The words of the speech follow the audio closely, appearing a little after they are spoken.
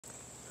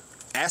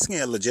Asking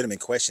a legitimate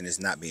question is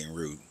not being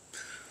rude.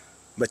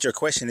 But your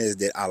question is,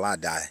 did Allah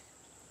die?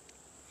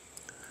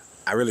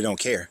 I really don't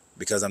care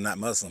because I'm not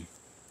Muslim.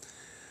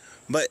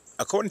 But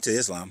according to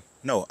Islam,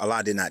 no,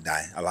 Allah did not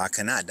die. Allah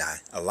cannot die.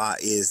 Allah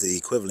is the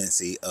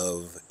equivalency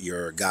of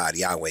your God,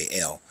 Yahweh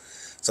El.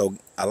 So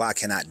Allah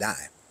cannot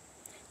die.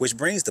 Which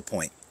brings the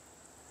point.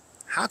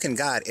 How can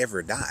God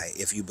ever die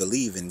if you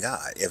believe in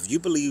God? If you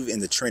believe in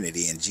the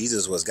Trinity and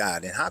Jesus was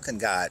God, then how can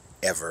God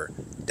ever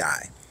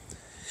die?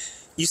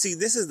 You see,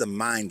 this is the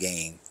mind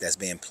game that's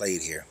being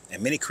played here.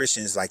 And many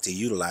Christians like to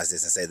utilize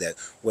this and say that,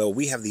 well,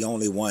 we have the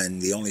only one,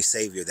 the only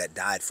Savior that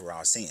died for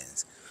our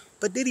sins.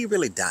 But did he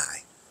really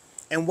die?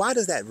 And why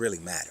does that really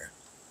matter?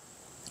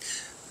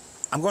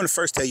 I'm going to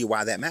first tell you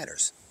why that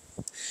matters.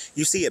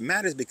 You see, it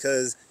matters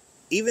because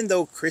even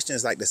though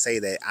Christians like to say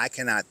that I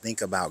cannot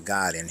think about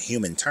God in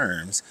human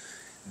terms,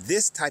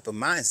 this type of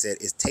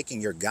mindset is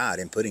taking your God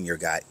and putting your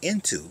God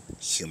into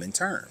human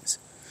terms.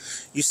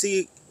 You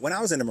see, when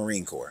I was in the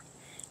Marine Corps,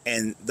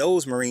 and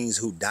those Marines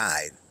who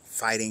died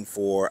fighting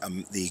for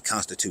the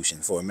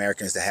Constitution, for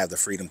Americans to have the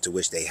freedom to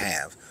which they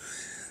have,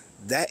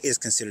 that is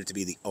considered to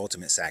be the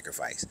ultimate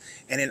sacrifice.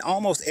 And in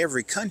almost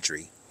every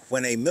country,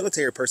 when a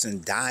military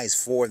person dies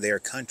for their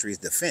country's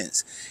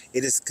defense,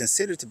 it is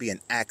considered to be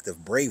an act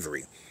of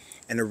bravery.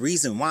 And the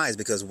reason why is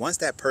because once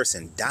that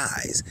person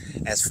dies,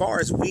 as far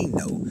as we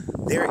know,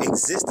 their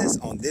existence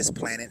on this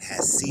planet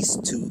has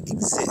ceased to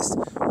exist.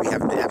 We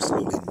have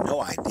absolutely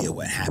no idea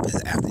what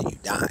happens after you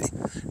die.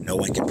 No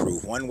one can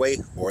prove one way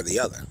or the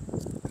other.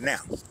 Now,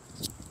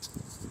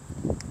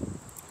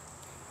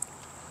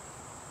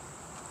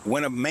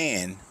 when a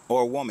man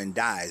or a woman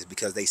dies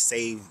because they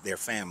saved their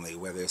family,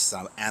 whether it's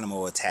some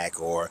animal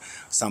attack or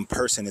some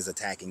person is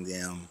attacking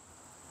them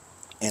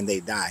and they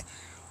die,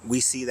 we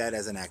see that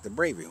as an act of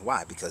bravery.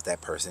 Why? Because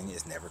that person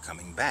is never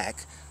coming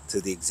back to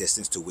the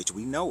existence to which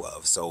we know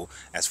of. So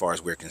as far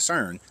as we're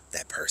concerned,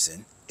 that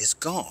person is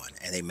gone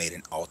and they made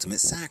an ultimate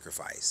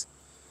sacrifice.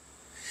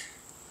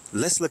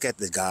 Let's look at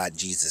the God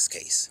Jesus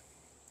case.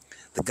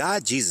 The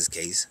God Jesus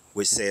case,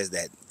 which says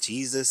that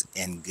Jesus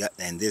and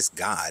this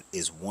God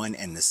is one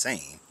and the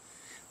same,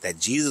 that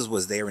Jesus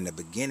was there in the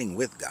beginning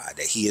with God,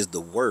 that he is the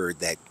word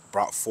that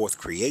brought forth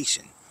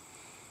creation.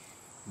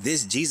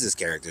 This Jesus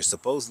character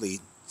supposedly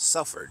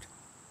suffered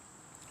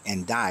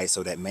and died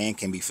so that man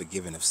can be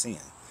forgiven of sin.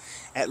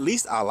 At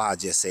least Allah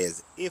just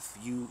says, if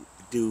you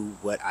do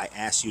what I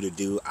ask you to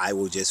do, I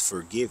will just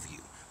forgive you.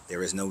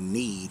 There is no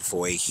need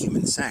for a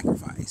human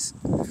sacrifice.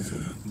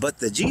 But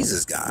the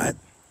Jesus God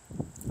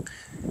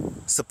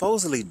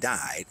supposedly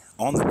died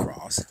on the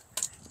cross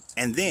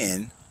and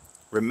then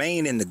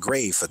remained in the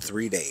grave for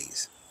 3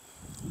 days.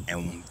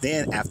 And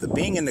then after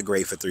being in the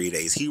grave for 3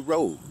 days, he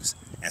rose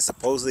and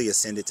supposedly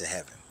ascended to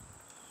heaven.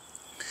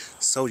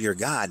 So your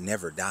God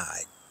never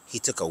died. He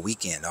took a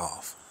weekend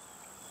off.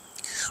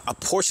 A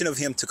portion of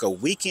him took a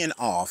weekend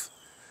off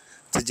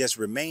to just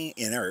remain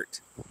inert.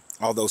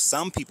 Although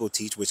some people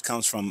teach, which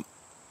comes from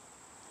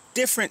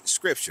different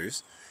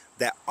scriptures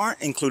that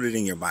aren't included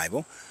in your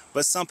Bible,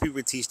 but some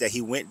people teach that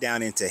he went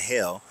down into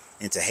hell,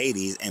 into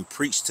Hades, and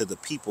preached to the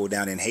people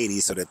down in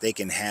Hades so that they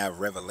can have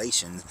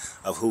revelation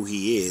of who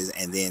he is,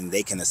 and then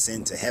they can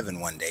ascend to heaven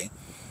one day.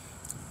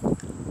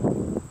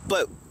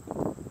 But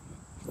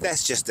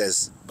that's just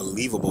as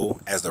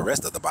believable as the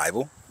rest of the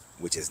Bible,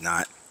 which is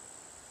not.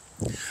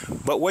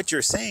 But what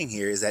you're saying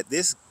here is that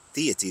this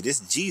deity,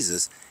 this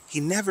Jesus, he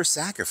never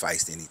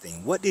sacrificed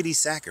anything. What did he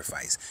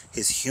sacrifice?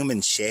 His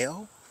human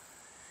shell?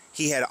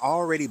 He had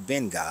already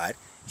been God.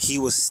 He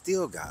was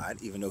still God,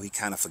 even though he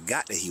kind of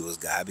forgot that he was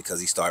God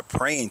because he started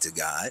praying to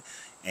God.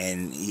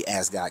 And he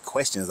asked God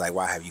questions like,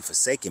 why have you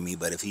forsaken me?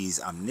 But if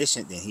he's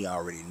omniscient, then he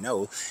already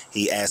knows.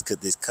 He asked,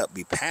 could this cup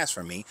be passed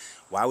from me?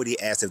 Why would he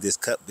ask if this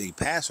cup be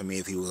passed from me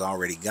if he was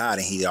already God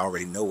and he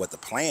already know what the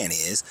plan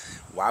is?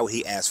 Why would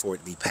he ask for it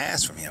to be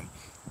passed from him?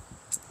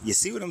 You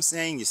see what I'm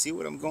saying? You see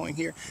what I'm going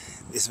here?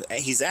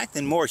 He's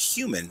acting more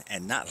human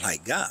and not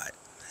like God.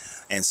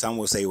 And some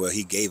will say, well,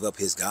 he gave up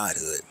his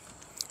godhood.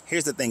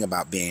 Here's the thing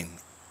about being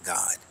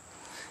God.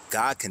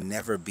 God can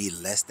never be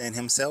less than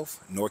himself,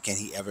 nor can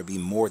he ever be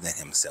more than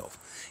himself.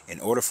 In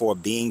order for a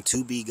being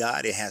to be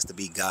God, it has to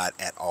be God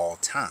at all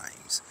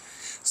times.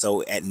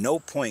 So at no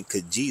point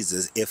could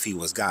Jesus, if he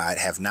was God,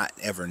 have not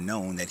ever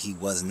known that he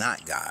was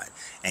not God,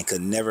 and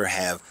could never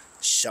have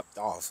shucked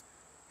off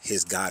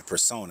his God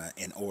persona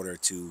in order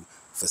to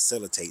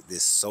facilitate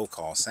this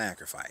so-called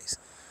sacrifice.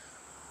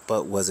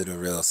 But was it a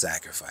real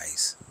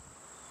sacrifice?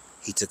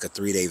 He took a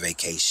 3-day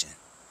vacation.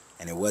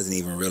 And it wasn't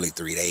even really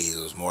 3 days.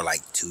 It was more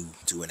like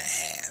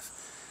 2.5.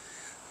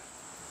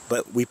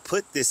 But we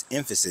put this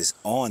emphasis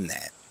on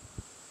that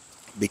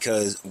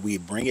because we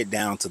bring it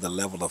down to the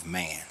level of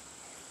man.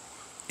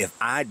 If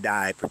I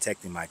die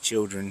protecting my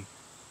children,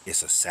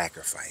 it's a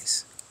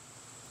sacrifice.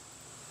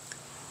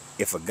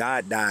 If a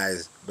God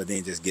dies but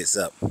then just gets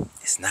up,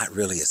 it's not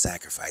really a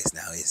sacrifice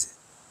now, is it?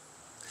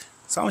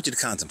 So I want you to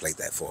contemplate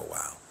that for a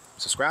while.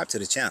 Subscribe to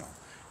the channel.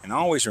 And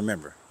always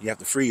remember, you have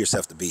to free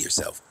yourself to be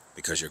yourself,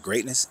 because your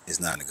greatness is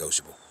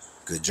non-negotiable.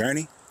 Good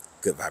journey,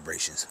 good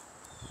vibrations.